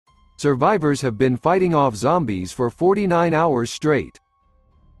Survivors have been fighting off zombies for 49 hours straight.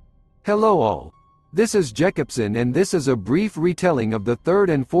 Hello all. This is Jacobson and this is a brief retelling of the 3rd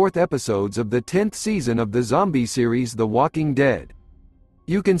and 4th episodes of the 10th season of the zombie series The Walking Dead.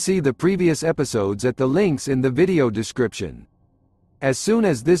 You can see the previous episodes at the links in the video description. As soon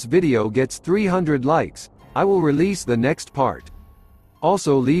as this video gets 300 likes, I will release the next part.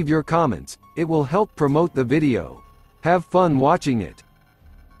 Also leave your comments, it will help promote the video. Have fun watching it.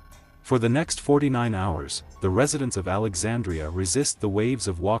 For the next 49 hours, the residents of Alexandria resist the waves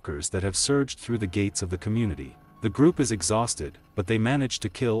of walkers that have surged through the gates of the community. The group is exhausted, but they manage to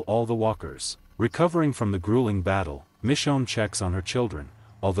kill all the walkers. Recovering from the grueling battle, Michonne checks on her children,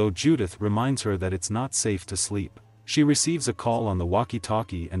 although Judith reminds her that it's not safe to sleep. She receives a call on the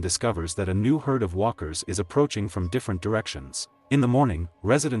walkie-talkie and discovers that a new herd of walkers is approaching from different directions. In the morning,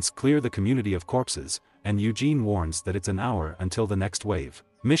 residents clear the community of corpses, and Eugene warns that it's an hour until the next wave.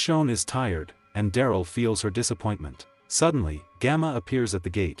 Michonne is tired, and Daryl feels her disappointment. Suddenly, Gamma appears at the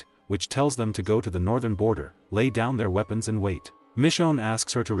gate, which tells them to go to the northern border, lay down their weapons and wait. Michonne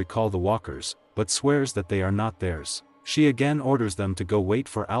asks her to recall the walkers, but swears that they are not theirs. She again orders them to go wait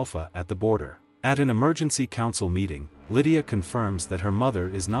for Alpha at the border. At an emergency council meeting, Lydia confirms that her mother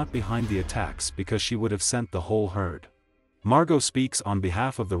is not behind the attacks because she would have sent the whole herd. Margot speaks on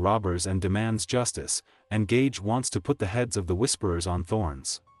behalf of the robbers and demands justice, and Gage wants to put the heads of the Whisperers on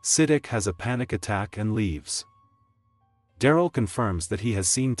thorns. Siddiq has a panic attack and leaves. Daryl confirms that he has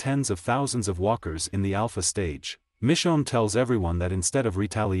seen tens of thousands of walkers in the Alpha stage. Michonne tells everyone that instead of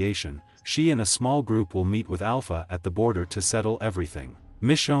retaliation, she and a small group will meet with Alpha at the border to settle everything.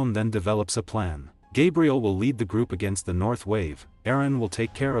 Michonne then develops a plan. Gabriel will lead the group against the North Wave, Aaron will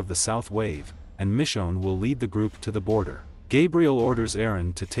take care of the South Wave, and Michonne will lead the group to the border. Gabriel orders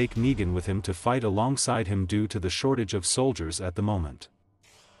Aaron to take Negan with him to fight alongside him due to the shortage of soldiers at the moment.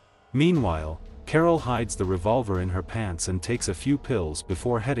 Meanwhile, Carol hides the revolver in her pants and takes a few pills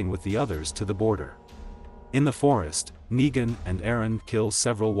before heading with the others to the border. In the forest, Negan and Aaron kill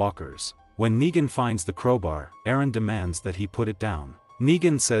several walkers. When Negan finds the crowbar, Aaron demands that he put it down.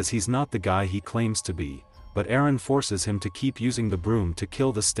 Negan says he's not the guy he claims to be, but Aaron forces him to keep using the broom to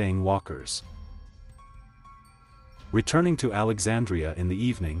kill the staying walkers. Returning to Alexandria in the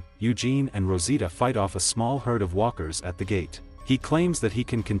evening, Eugene and Rosita fight off a small herd of walkers at the gate. He claims that he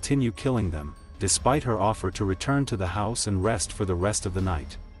can continue killing them, despite her offer to return to the house and rest for the rest of the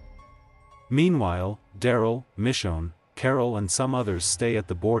night. Meanwhile, Daryl, Michonne, Carol and some others stay at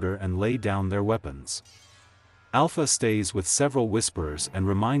the border and lay down their weapons. Alpha stays with several Whisperers and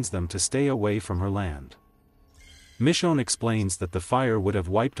reminds them to stay away from her land. Michonne explains that the fire would have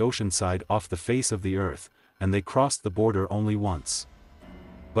wiped Oceanside off the face of the earth, and they crossed the border only once.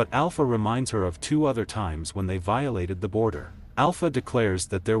 But Alpha reminds her of 2 other times when they violated the border. Alpha declares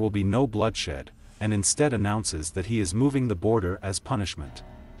that there will be no bloodshed, and instead announces that he is moving the border as punishment.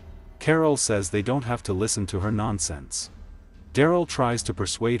 Carol says they don't have to listen to her nonsense. Daryl tries to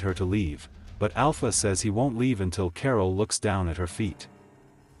persuade her to leave, but Alpha says he won't leave until Carol looks down at her feet.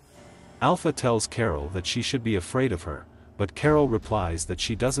 Alpha tells Carol that she should be afraid of her, but Carol replies that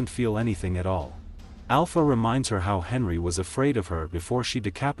she doesn't feel anything at all. Alpha reminds her how Henry was afraid of her before she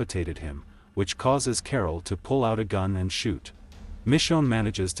decapitated him, which causes Carol to pull out a gun and shoot. Michonne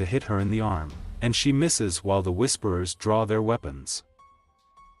manages to hit her in the arm, and she misses while the Whisperers draw their weapons.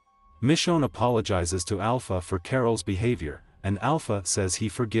 Michonne apologizes to Alpha for Carol's behavior, and Alpha says he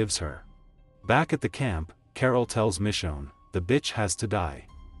forgives her. Back at the camp, Carol tells Michonne, the bitch has to die.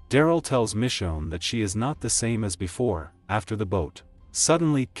 Daryl tells Michonne that she is not the same as before, after the boat.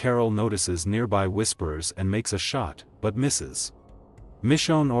 Suddenly Carol notices nearby Whisperers and makes a shot, but misses.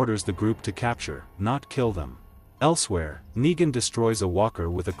 Michonne orders the group to capture, not kill them. Elsewhere, Negan destroys a walker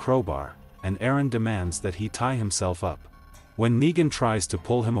with a crowbar, and Aaron demands that he tie himself up. When Negan tries to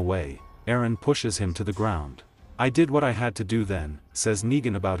pull him away, Aaron pushes him to the ground. I did what I had to do then, says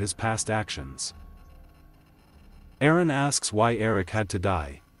Negan about his past actions. Aaron asks why Eric had to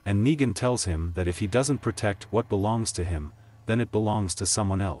die, and Negan tells him that if he doesn't protect what belongs to him, then it belongs to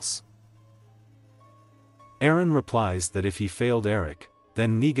someone else. Aaron replies that if he failed Eric,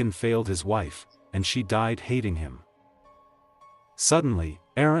 then Negan failed his wife, and she died hating him. Suddenly,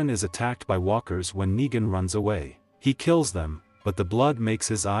 Aaron is attacked by walkers when Negan runs away. He kills them, but the blood makes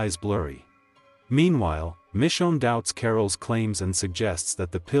his eyes blurry. Meanwhile, Michonne doubts Carol's claims and suggests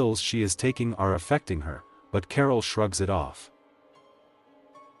that the pills she is taking are affecting her, but Carol shrugs it off.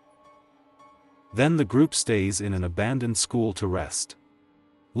 Then the group stays in an abandoned school to rest.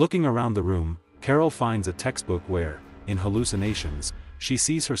 Looking around the room, Carol finds a textbook where, in hallucinations, she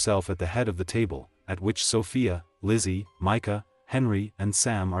sees herself at the head of the table, at which Sophia, Lizzie, Micah, Henry, and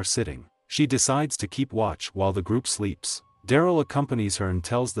Sam are sitting. She decides to keep watch while the group sleeps. Daryl accompanies her and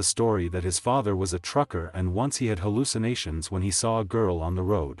tells the story that his father was a trucker and once he had hallucinations when he saw a girl on the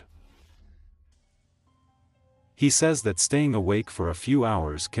road. He says that staying awake for a few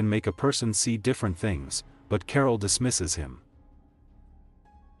hours can make a person see different things, but Carol dismisses him.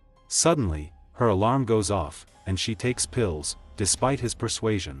 Suddenly, her alarm goes off, and she takes pills, despite his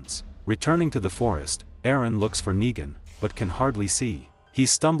persuasions. Returning to the forest, Aaron looks for Negan, but can hardly see. He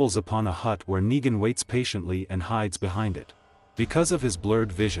stumbles upon a hut where Negan waits patiently and hides behind it. Because of his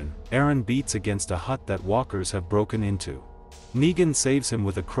blurred vision, Aaron beats against a hut that walkers have broken into. Negan saves him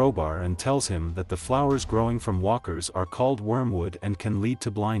with a crowbar and tells him that the flowers growing from walkers are called wormwood and can lead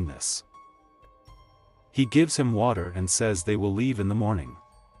to blindness. He gives him water and says they will leave in the morning.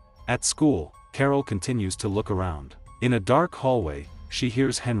 At school, Carol continues to look around. In a dark hallway, she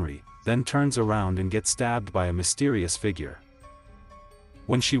hears Henry, then turns around and gets stabbed by a mysterious figure.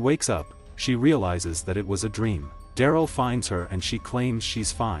 When she wakes up, she realizes that it was a dream. Daryl finds her and she claims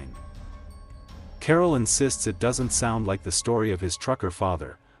she's fine. Carol insists it doesn't sound like the story of his trucker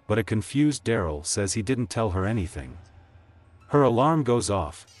father, but a confused Daryl says he didn't tell her anything. Her alarm goes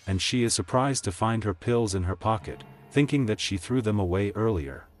off, and she is surprised to find her pills in her pocket, thinking that she threw them away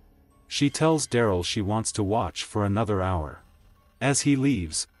earlier. She tells Daryl she wants to watch for another hour. As he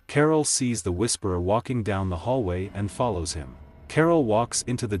leaves, Carol sees the Whisperer walking down the hallway and follows him. Carol walks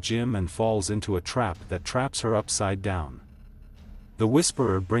into the gym and falls into a trap that traps her upside down. The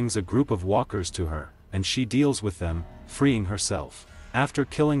Whisperer brings a group of walkers to her, and she deals with them, freeing herself. After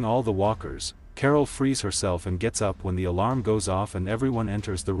killing all the walkers, Carol frees herself and gets up when the alarm goes off and everyone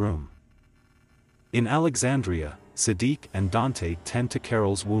enters the room. In Alexandria, Siddiq and Dante tend to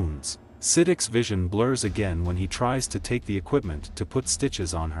Carol's wounds. Siddiq's vision blurs again when he tries to take the equipment to put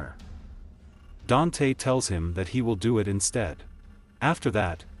stitches on her. Dante tells him that he will do it instead. After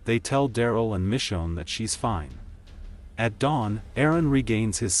that, they tell Daryl and Michonne that she's fine. At dawn, Aaron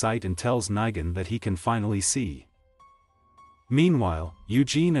regains his sight and tells Negan that he can finally see. Meanwhile,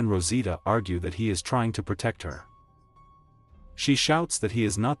 Eugene and Rosita argue that he is trying to protect her. She shouts that he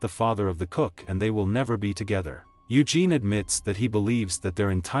is not the father of the cook and they will never be together. Eugene admits that he believes that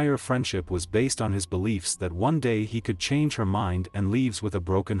their entire friendship was based on his beliefs that one day he could change her mind and leaves with a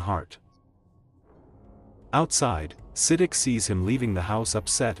broken heart. Outside, Siddiq sees him leaving the house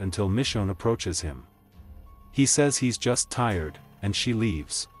upset until Michonne approaches him. He says he's just tired, and she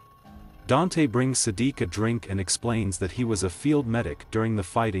leaves. Dante brings Siddiq a drink and explains that he was a field medic during the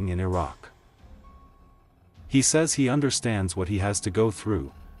fighting in Iraq. He says he understands what he has to go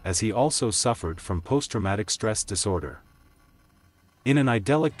through, as he also suffered from post-traumatic stress disorder. In an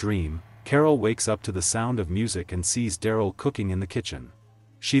idyllic dream, Carol wakes up to the sound of music and sees Daryl cooking in the kitchen.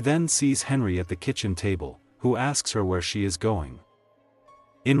 She then sees Henry at the kitchen table, who asks her where she is going.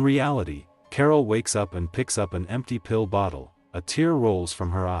 In reality, Carol wakes up and picks up an empty pill bottle. A tear rolls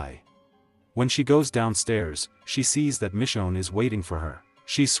from her eye. When she goes downstairs, she sees that Michonne is waiting for her.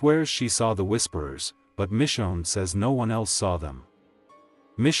 She swears she saw the Whisperers, but Michonne says no one else saw them.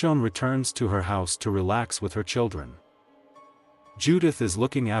 Michonne returns to her house to relax with her children. Judith is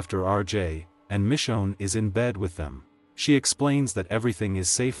looking after RJ, and Michonne is in bed with them. She explains that everything is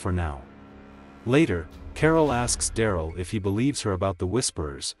safe for now. Later, Carol asks Daryl if he believes her about the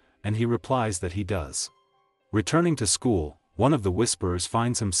Whisperers, and he replies that he does. Returning to school, one of the Whisperers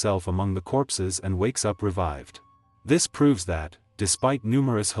finds himself among the corpses and wakes up revived. This proves that, despite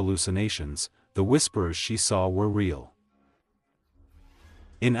numerous hallucinations, the Whisperers she saw were real.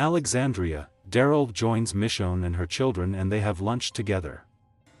 In Alexandria, Daryl joins Michonne and her children and they have lunch together.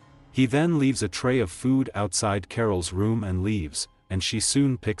 He then leaves a tray of food outside Carol's room and leaves, and she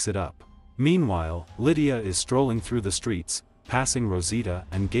soon picks it up. Meanwhile, Lydia is strolling through the streets, passing Rosita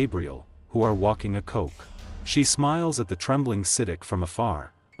and Gabriel, who are walking a coke. She smiles at the trembling Siddiq from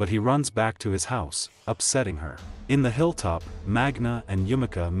afar, but he runs back to his house, upsetting her. In the hilltop, Magna and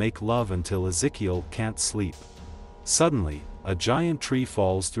Yumika make love until Ezekiel can't sleep. Suddenly, a giant tree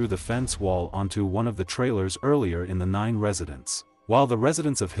falls through the fence wall onto one of the trailers earlier in the 9 residents. While the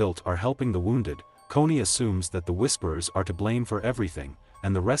residents of Hilt are helping the wounded, Coney assumes that the Whisperers are to blame for everything,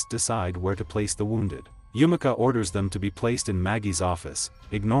 and the rest decide where to place the wounded. Yumika orders them to be placed in Maggie's office,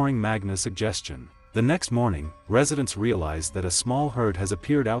 ignoring Magna's suggestion. The next morning, residents realize that a small herd has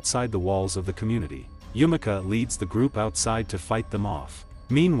appeared outside the walls of the community. Yumika leads the group outside to fight them off.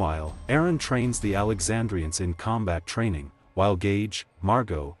 Meanwhile, Aaron trains the Alexandrians in combat training, while Gage,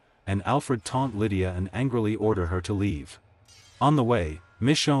 Margot, and Alfred taunt Lydia and angrily order her to leave. On the way,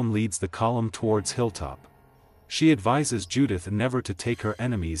 Michonne leads the column towards Hilltop. She advises Judith never to take her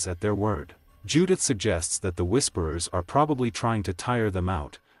enemies at their word. Judith suggests that the Whisperers are probably trying to tire them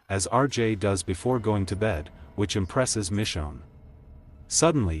out, as RJ does before going to bed, which impresses Michonne.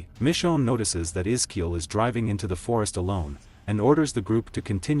 Suddenly, Michonne notices that Ezekiel is driving into the forest alone, and orders the group to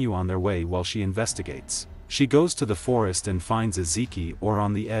continue on their way while she investigates. She goes to the forest and finds Ezekiel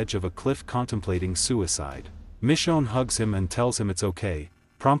on the edge of a cliff contemplating suicide. Michonne hugs him and tells him it's okay,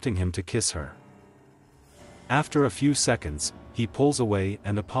 prompting him to kiss her. After a few seconds, he pulls away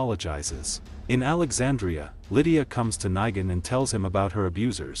and apologizes. In Alexandria, Lydia comes to Negan and tells him about her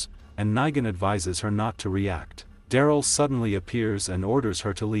abusers, and Negan advises her not to react. Daryl suddenly appears and orders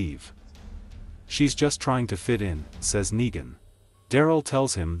her to leave. "She's just trying to fit in," says Negan. Daryl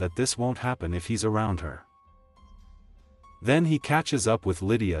tells him that this won't happen if he's around her. Then he catches up with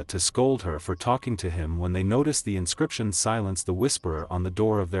Lydia to scold her for talking to him when they notice the inscription "Silence the Whisperer" on the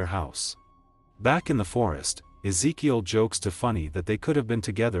door of their house. Back in the forest, Ezekiel jokes to Funny that they could have been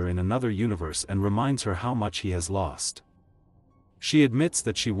together in another universe and reminds her how much he has lost. She admits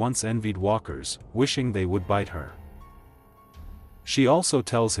that she once envied walkers, wishing they would bite her. She also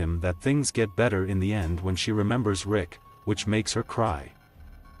tells him that things get better in the end when she remembers Rick, which makes her cry.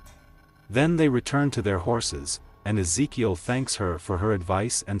 Then they return to their horses, and Ezekiel thanks her for her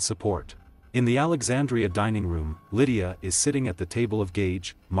advice and support. In the Alexandria dining room, Lydia is sitting at the table of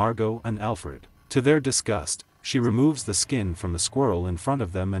Gage, Margot and Alfred. To their disgust, she removes the skin from the squirrel in front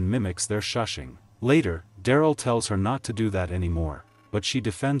of them and mimics their shushing. Later, Daryl tells her not to do that anymore, but she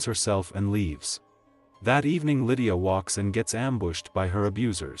defends herself and leaves. That evening Lydia walks and gets ambushed by her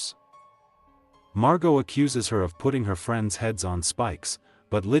abusers. Margot accuses her of putting her friends' heads on spikes,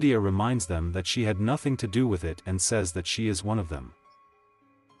 but Lydia reminds them that she had nothing to do with it and says that she is one of them.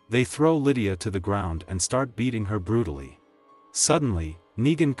 They throw Lydia to the ground and start beating her brutally. Suddenly,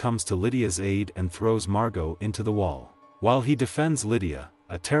 Negan comes to Lydia's aid and throws Margot into the wall. While he defends Lydia,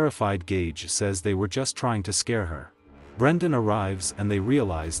 a terrified Gage says they were just trying to scare her. Brendan arrives and they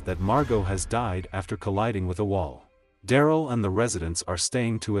realize that Margot has died after colliding with a wall. Daryl and the residents are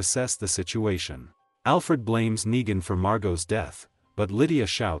staying to assess the situation. Alfred blames Negan for Margot's death, but Lydia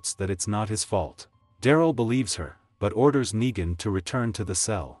shouts that it's not his fault. Daryl believes her, but orders Negan to return to the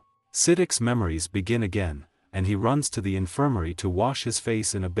cell. Siddiq's memories begin again, and he runs to the infirmary to wash his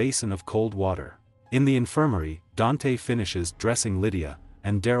face in a basin of cold water. In the infirmary, Dante finishes dressing Lydia,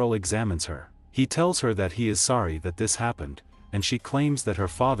 and Daryl examines her. He tells her that he is sorry that this happened, and she claims that her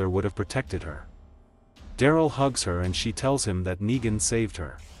father would have protected her. Daryl hugs her and she tells him that Negan saved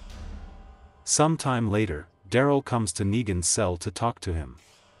her. Some time later, Daryl comes to Negan's cell to talk to him.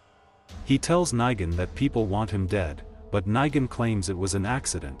 He tells Negan that people want him dead, but Negan claims it was an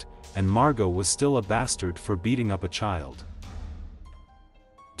accident, and Margot was still a bastard for beating up a child.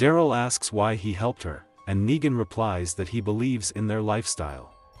 Daryl asks why he helped her, and Negan replies that he believes in their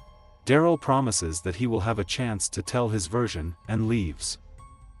lifestyle. Daryl promises that he will have a chance to tell his version, and leaves.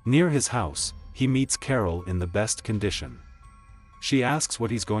 Near his house, he meets Carol in the best condition. She asks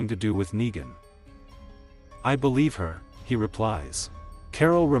what he's going to do with Negan. "I believe her," he replies.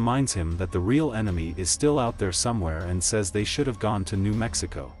 Carol reminds him that the real enemy is still out there somewhere and says they should have gone to New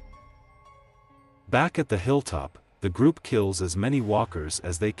Mexico. Back at the hilltop, the group kills as many walkers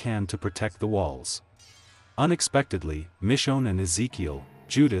as they can to protect the walls. Unexpectedly, Michonne and Ezekiel,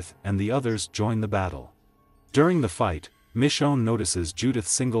 Judith and the others join the battle. During the fight, Michonne notices Judith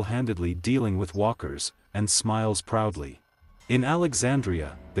single-handedly dealing with walkers, and smiles proudly. In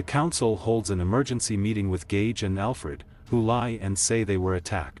Alexandria, the council holds an emergency meeting with Gage and Alfred, who lie and say they were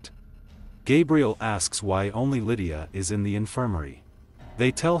attacked. Gabriel asks why only Lydia is in the infirmary.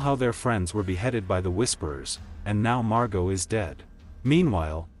 They tell how their friends were beheaded by the Whisperers, and now Margot is dead.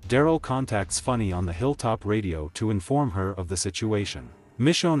 Meanwhile, Daryl contacts Funny on the hilltop radio to inform her of the situation.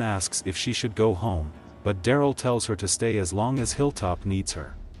 Michonne asks if she should go home, but Daryl tells her to stay as long as Hilltop needs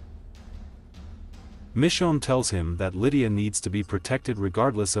her. Michonne tells him that Lydia needs to be protected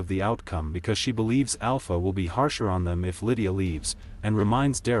regardless of the outcome because she believes Alpha will be harsher on them if Lydia leaves, and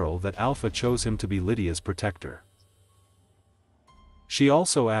reminds Daryl that Alpha chose him to be Lydia's protector. She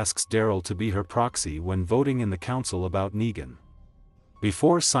also asks Daryl to be her proxy when voting in the council about Negan.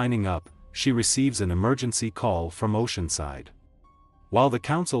 Before signing up, she receives an emergency call from Oceanside. While the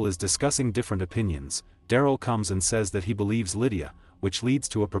council is discussing different opinions, Daryl comes and says that he believes Lydia, which leads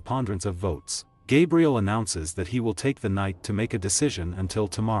to a preponderance of votes. Gabriel announces that he will take the night to make a decision until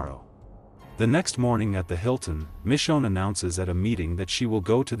tomorrow. The next morning at the Hilton, Michonne announces at a meeting that she will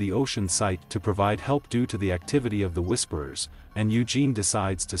go to the ocean site to provide help due to the activity of the Whisperers, and Eugene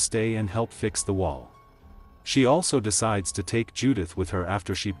decides to stay and help fix the wall. She also decides to take Judith with her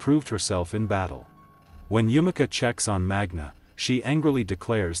after she proved herself in battle. When Yumika checks on Magna, She angrily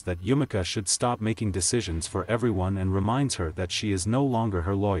declares that Yumika should stop making decisions for everyone and reminds her that she is no longer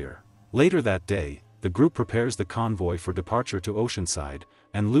her lawyer. Later that day, the group prepares the convoy for departure to Oceanside,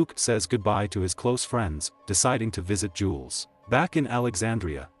 and Luke says goodbye to his close friends, deciding to visit Jules. Back in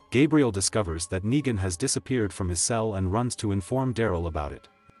Alexandria, Gabriel discovers that Negan has disappeared from his cell and runs to inform Daryl about it.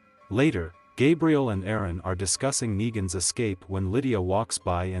 Later, Gabriel and Aaron are discussing Negan's escape when Lydia walks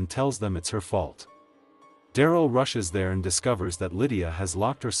by and tells them it's her fault. Daryl rushes there and discovers that Lydia has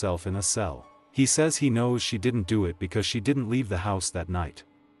locked herself in a cell. He says he knows she didn't do it because she didn't leave the house that night.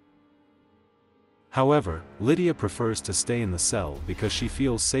 However, Lydia prefers to stay in the cell because she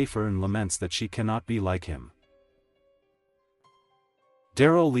feels safer and laments that she cannot be like him.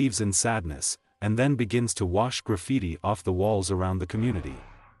 Daryl leaves in sadness, and then begins to wash graffiti off the walls around the community.